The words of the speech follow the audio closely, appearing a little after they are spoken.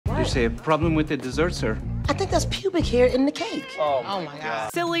There's a problem with the dessert, sir. I think that's pubic hair in the cake. Oh my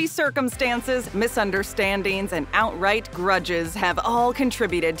God. Silly circumstances, misunderstandings, and outright grudges have all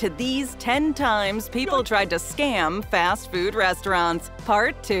contributed to these 10 times people tried to scam fast food restaurants.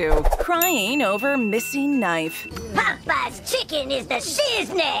 Part 2. Crying over missing knife. Popeye's chicken is the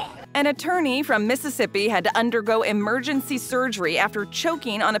shiznit. An attorney from Mississippi had to undergo emergency surgery after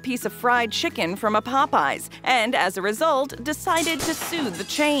choking on a piece of fried chicken from a Popeyes, and as a result, decided to sue the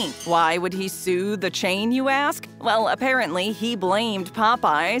chain. Why would he sue the chain, you ask? Well, apparently he blamed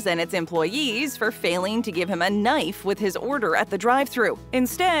Popeyes and its employees for failing to give him a knife with his order at the drive-thru.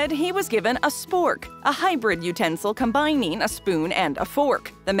 Instead, he was given a spork, a hybrid utensil combining a spoon and a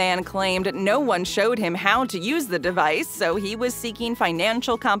fork. The man claimed no one showed him how to use the device, so he was seeking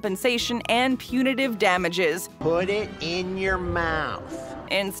financial compensation and punitive damages. Put it in your mouth.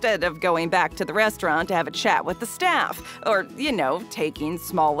 Instead of going back to the restaurant to have a chat with the staff, or, taking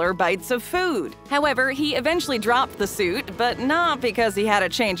smaller bites of food. However, he eventually dropped the suit, but not because he had a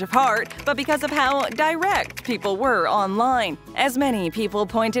change of heart, but because of how direct people were online. As many people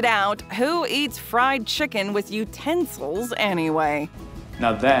pointed out, who eats fried chicken with utensils anyway?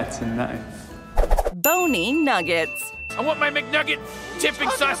 Now that's a knife. Bony nuggets. I want my McNugget dipping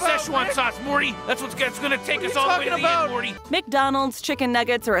sauce, Szechuan sauce, Morty. That's what's gonna take us all the way to the end, Morty. McDonald's chicken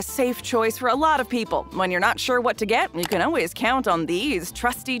nuggets are a safe choice for a lot of people. When you're not sure what to get, you can always count on these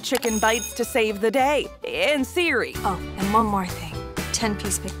trusty chicken bites to save the day. In theory. Oh, and one more thing.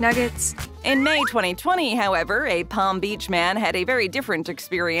 10-piece McNuggets. In May 2020, however, a Palm Beach man had a very different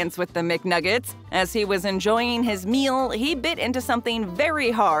experience with the McNuggets. As he was enjoying his meal, he bit into something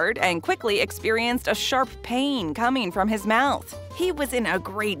very hard and quickly experienced a sharp pain coming from his mouth. He was in a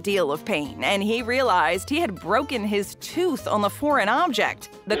great deal of pain, and he realized he had broken his tooth on the foreign object.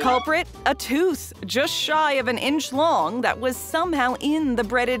 The culprit? A tooth, just shy of an inch long, that was somehow in the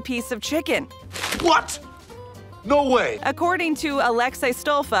breaded piece of chicken. What? No way! According to Alexei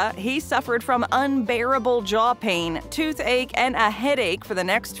Stolfa, he suffered from unbearable jaw pain, toothache, and a headache for the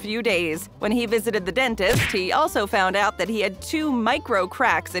next few days. When he visited the dentist, he also found out that he had 2 micro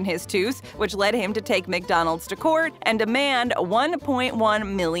cracks in his tooth, which led him to take McDonald's to court and demand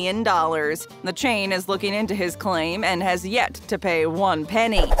 $1.1 million. The chain is looking into his claim and has yet to pay 1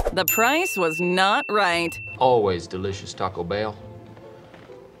 penny. The price was not right. Always delicious, Taco Bell.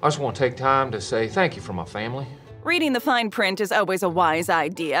 I just want to take time to say thank you for my family. Reading the fine print is always a wise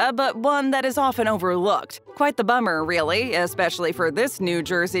idea, but one that is often overlooked. Quite the bummer, really, especially for this New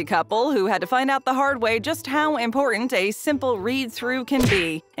Jersey couple who had to find out the hard way just how important a simple read-through can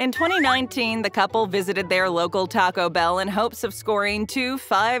be. In 2019, the couple visited their local Taco Bell in hopes of scoring 2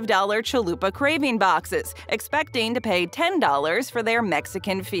 $5 chalupa craving boxes, expecting to pay $10 for their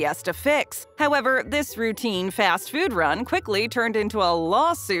Mexican Fiesta Fix. However, this routine fast food run quickly turned into a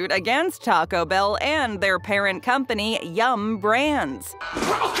lawsuit against Taco Bell and their parent company, Yum Brands.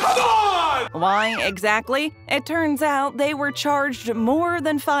 Oh, come on! Why exactly? It turns out they were charged more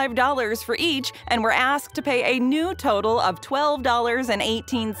than $5 for each and were asked to pay a new total of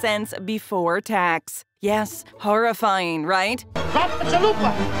 $12.18 before tax. Yes, horrifying, right? Drop the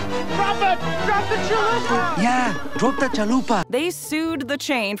chalupa! Drop it! Drop the chalupa! Yeah, drop the chalupa. They sued the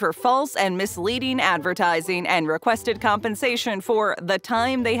chain for false and misleading advertising and requested compensation for the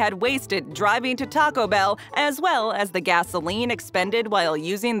time they had wasted driving to Taco Bell, as well as the gasoline expended while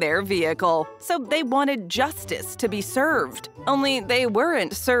using their vehicle. So they wanted justice to be served. Only they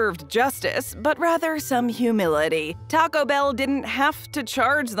weren't served justice, but rather some humility. Taco Bell didn't have to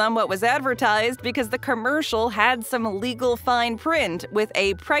charge them what was advertised because the commercial had some legal fine print with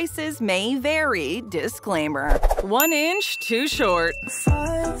a prices may vary disclaimer. 1 inch too short.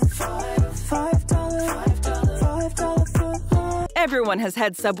 Everyone has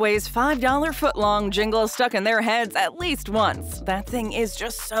had Subway's $5 footlong jingle stuck in their heads at least once. That thing is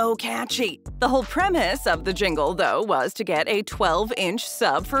just so catchy. The whole premise of the jingle, though, was to get a 12-inch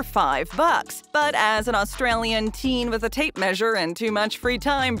sub for $5. But as an Australian teen with a tape measure and too much free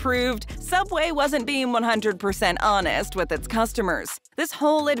time proved, Subway wasn't being 100% honest with its customers. This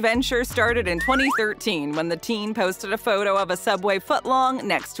whole adventure started in 2013 when the teen posted a photo of a Subway footlong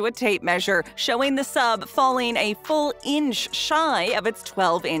next to a tape measure, showing the sub falling a full inch shy of its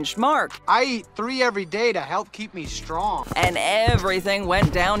 12-inch mark. I eat 3 every day to help keep me strong. And everything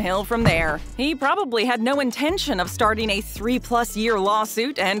went downhill from there. He probably had no intention of starting a 3-plus-year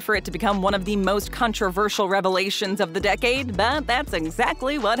lawsuit and for it to become one of the most controversial revelations of the decade, but that's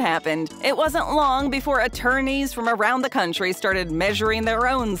exactly what happened. It wasn't long before attorneys from around the country started measuring their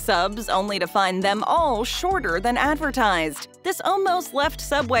own subs, only to find them all shorter than advertised. This almost left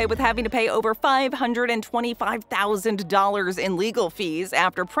Subway with having to pay over $525,000 in legal fees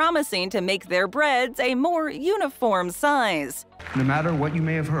after promising to make their breads a more uniform size. No matter what you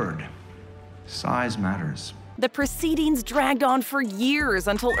may have heard, size matters. The proceedings dragged on for years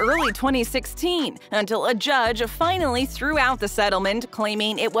until early 2016, until a judge finally threw out the settlement,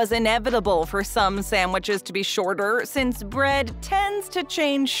 claiming it was inevitable for some sandwiches to be shorter since bread tends to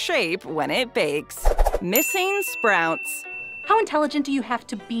change shape when it bakes. Missing sprouts. How intelligent do you have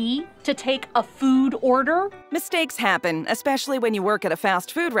to be to take a food order? Mistakes happen, especially when you work at a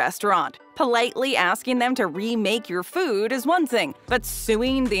fast food restaurant. Politely asking them to remake your food is one thing, but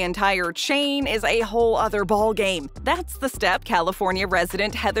suing the entire chain is a whole other ballgame. That's the step California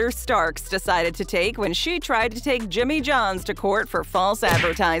resident Heather Starks decided to take when she tried to take Jimmy John's to court for false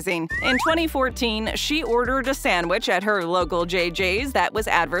advertising. In 2014, she ordered a sandwich at her local JJ's that was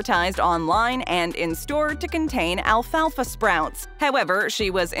advertised online and in store to contain alfalfa sprouts. However,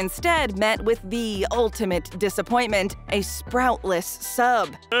 she was instead met with the ultimate disappointment, a sproutless sub.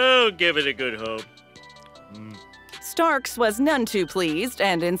 Oh, give it a good hope. Starks was none too pleased,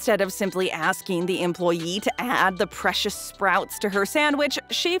 and instead of simply asking the employee to add the precious sprouts to her sandwich,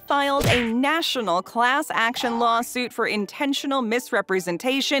 she filed a national class action lawsuit for intentional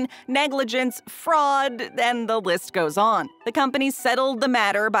misrepresentation, negligence, fraud, and the list goes on. The company settled the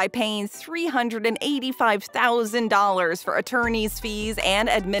matter by paying $385,000 for attorney's fees and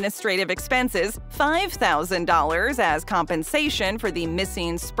administrative expenses, $5,000 as compensation for the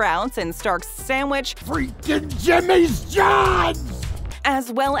missing sprouts in Starks' sandwich, Freaking Jimmy John's!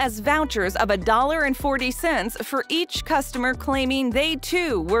 as well as vouchers of $1.40 for each customer claiming they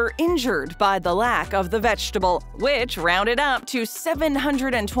too were injured by the lack of the vegetable, which rounded up to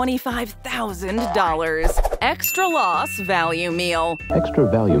 $725,000. Extra loss value meal. Extra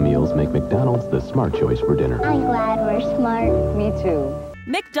value meals make McDonald's the smart choice for dinner. I'm glad we're smart. Me too.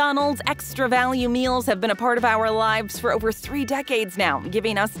 McDonald's extra value meals have been a part of our lives for over 3 decades now,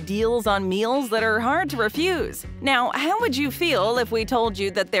 giving us deals on meals that are hard to refuse. Now, how would you feel if we told you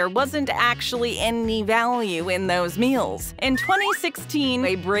that there wasn't actually any value in those meals? In 2016,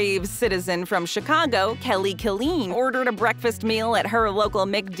 a brave citizen from Chicago, Kelly Killeen, ordered a breakfast meal at her local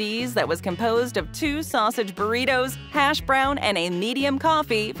McD's that was composed of 2 sausage burritos, hash brown, and a medium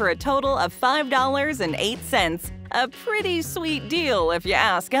coffee for a total of $5.08. A pretty sweet deal, if you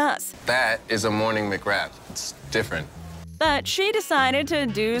ask us. That is a morning McWrap. It's different. But she decided to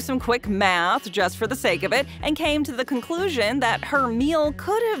do some quick math just for the sake of it and came to the conclusion that her meal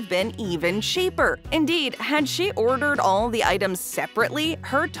could have been even cheaper. Indeed, had she ordered all the items separately,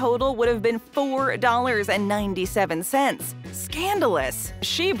 her total would have been $4.97. Scandalous!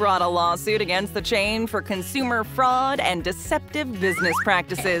 She brought a lawsuit against the chain for consumer fraud and deceptive business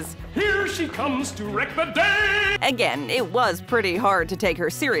practices. Here she comes to wreck the day! Again, it was pretty hard to take her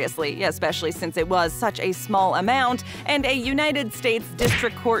seriously, especially since it was such a small amount, and a United States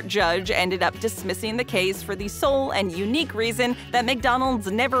District Court judge ended up dismissing the case for the sole and unique reason that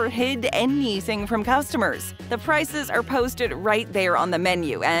McDonald's never hid anything from customers. The prices are posted right there on the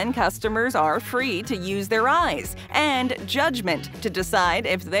menu, and customers are free to use their eyes and judgment to decide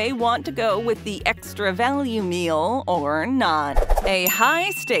if they want to go with the extra value meal or not. A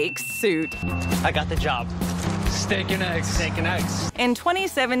high-stakes suit. I got the job. Steak and eggs. Steak and eggs. In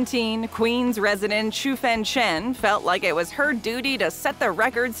 2017, Queens resident Chufen Chen felt like it was her duty to set the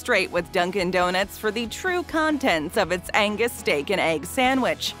record straight with Dunkin' Donuts for the true contents of its Angus steak and egg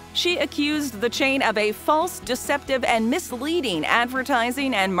sandwich. She accused the chain of a false, deceptive, and misleading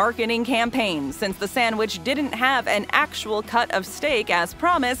advertising and marketing campaign since the sandwich didn't have an actual cut of steak as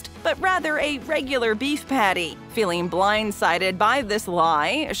promised, but rather a regular beef patty. Feeling blindsided by this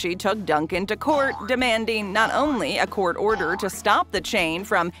lie, she took Dunkin' to court, demanding not only a court order to stop the chain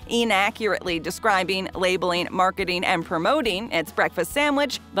from inaccurately describing, labeling, marketing, and promoting its breakfast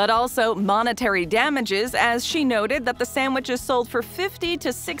sandwich, but also monetary damages, as she noted that the sandwich is sold for 50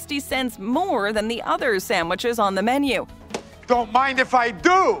 to 60 cents more than the other sandwiches on the menu. Don't mind if I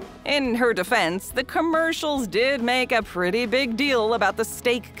do! In her defense, the commercials did make a pretty big deal about the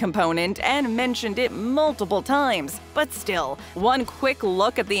steak component and mentioned it multiple times. But still, one quick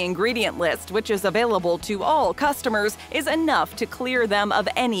look at the ingredient list, which is available to all customers, is enough to clear them of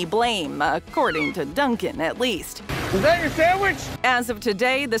any blame, according to Dunkin' at least. Is that your sandwich? As of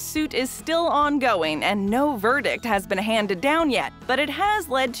today, the suit is still ongoing and no verdict has been handed down yet, but it has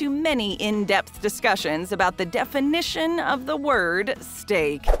led to many in-depth discussions about the definition of the word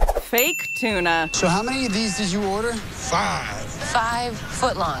steak. Fake tuna. So how many of these did you order? 5. 5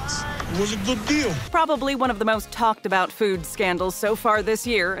 footlongs. It was a good deal. Probably one of the most talked about food scandals so far this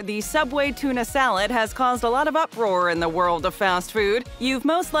year, the Subway tuna salad has caused a lot of uproar in the world of fast food. You've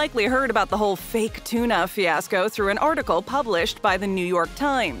most likely heard about the whole fake tuna fiasco through an article published by the New York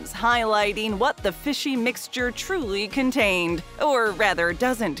Times, highlighting what the fishy mixture truly contained, or rather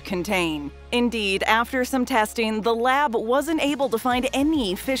doesn't contain. Indeed, after some testing, the lab wasn't able to find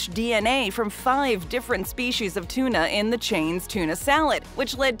any fish DNA from 5 different species of tuna in the chain's tuna salad,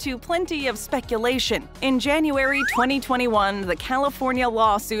 which led to plenty of speculation. In January 2021, the California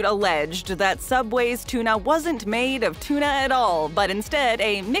lawsuit alleged that Subway's tuna wasn't made of tuna at all, but instead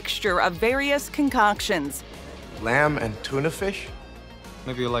a mixture of various concoctions. Lamb and tuna fish?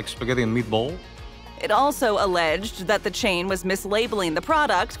 Maybe you like spaghetti and meatball? It also alleged that the chain was mislabeling the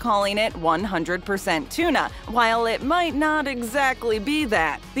product, calling it 100% tuna, while it might not exactly be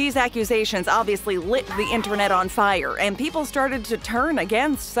that. These accusations obviously lit the internet on fire, and people started to turn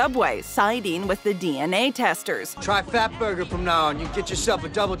against Subway, siding with the DNA testers. Try Fat Burger from now on. You get yourself a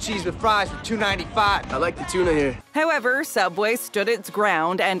double cheese with fries for $2.95. I like the tuna here. However, Subway stood its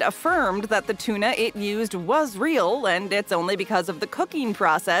ground and affirmed that the tuna it used was real, and it's only because of the cooking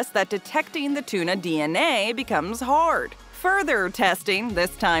process that detecting the tuna DNA becomes hard. Further testing, this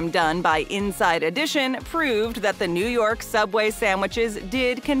time done by Inside Edition, proved that the New York Subway sandwiches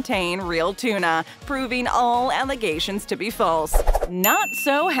did contain real tuna, proving all allegations to be false. Not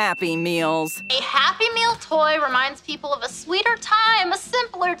so Happy Meals. A Happy Meal toy reminds people of a sweeter time, a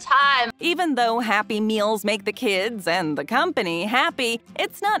simpler time. Even though Happy Meals make the kids and the company happy,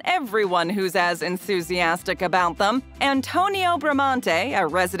 it's not everyone who's as enthusiastic about them. Antonio Bramante, a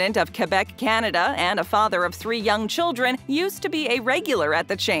resident of Quebec, Canada, and a father of 3 young children, used to be a regular at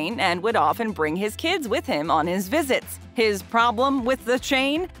the chain and would often bring his kids with him on his visits. His problem with the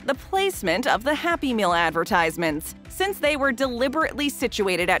chain? The placement of the Happy Meal advertisements. Since they were deliberately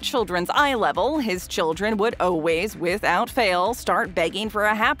situated at children's eye level, his children would always, without fail, start begging for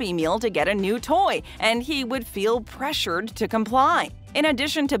a Happy Meal to get a new toy, and he would feel pressured to comply. In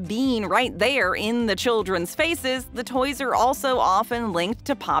addition to being right there in the children's faces, the toys are also often linked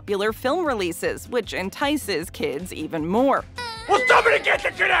to popular film releases, which entices kids even more. Will somebody get the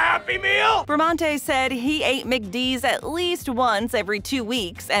kid a Happy Meal? Bramante said he ate McD's at least once every 2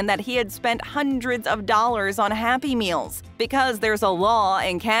 weeks and that he had spent hundreds of dollars on Happy Meals. Because there's a law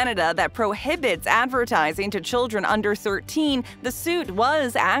in Canada that prohibits advertising to children under 13, the suit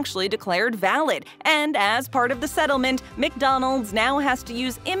was actually declared valid. And as part of the settlement, McDonald's now has to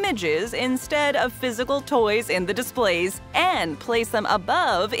use images instead of physical toys in the displays and place them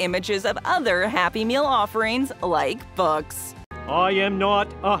above images of other Happy Meal offerings like books. I am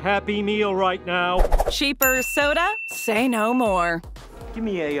not a Happy Meal right now. Cheaper soda? Say no more. Give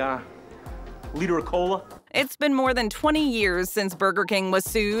me a liter of cola. It's been more than 20 years since Burger King was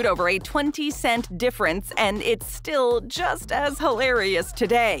sued over a 20-cent difference, and it's still just as hilarious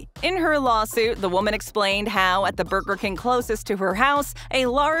today. In her lawsuit, the woman explained how, at the Burger King closest to her house, a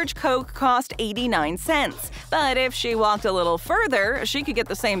large Coke cost 89 cents. But if she walked a little further, she could get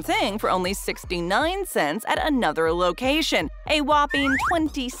the same thing for only 69 cents at another location, a whopping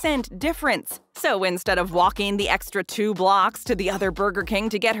 20-cent difference. So instead of walking the extra 2 blocks to the other Burger King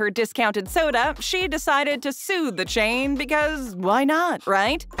to get her discounted soda, she decided to sue the chain because why not,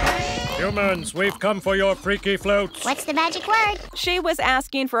 right? Humans, we've come for your freaky floats. What's the magic word? She was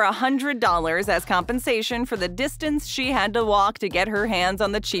asking for $100 as compensation for the distance she had to walk to get her hands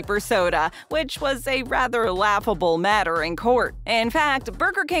on the cheaper soda, which was a rather laughable matter in court. In fact,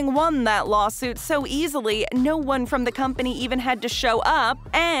 Burger King won that lawsuit so easily, no one from the company even had to show up,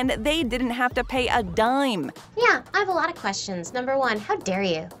 and they didn't have to pay a dime. Yeah, I have a lot of questions. Number 1, how dare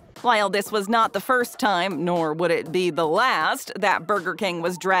you? While this was not the first time, nor would it be the last, that Burger King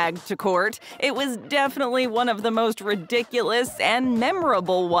was dragged to court, it was definitely one of the most ridiculous and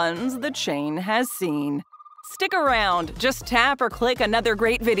memorable ones the chain has seen. Stick around, just tap or click another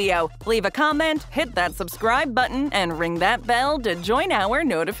great video, leave a comment, hit that subscribe button, and ring that bell to join our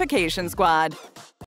notification squad.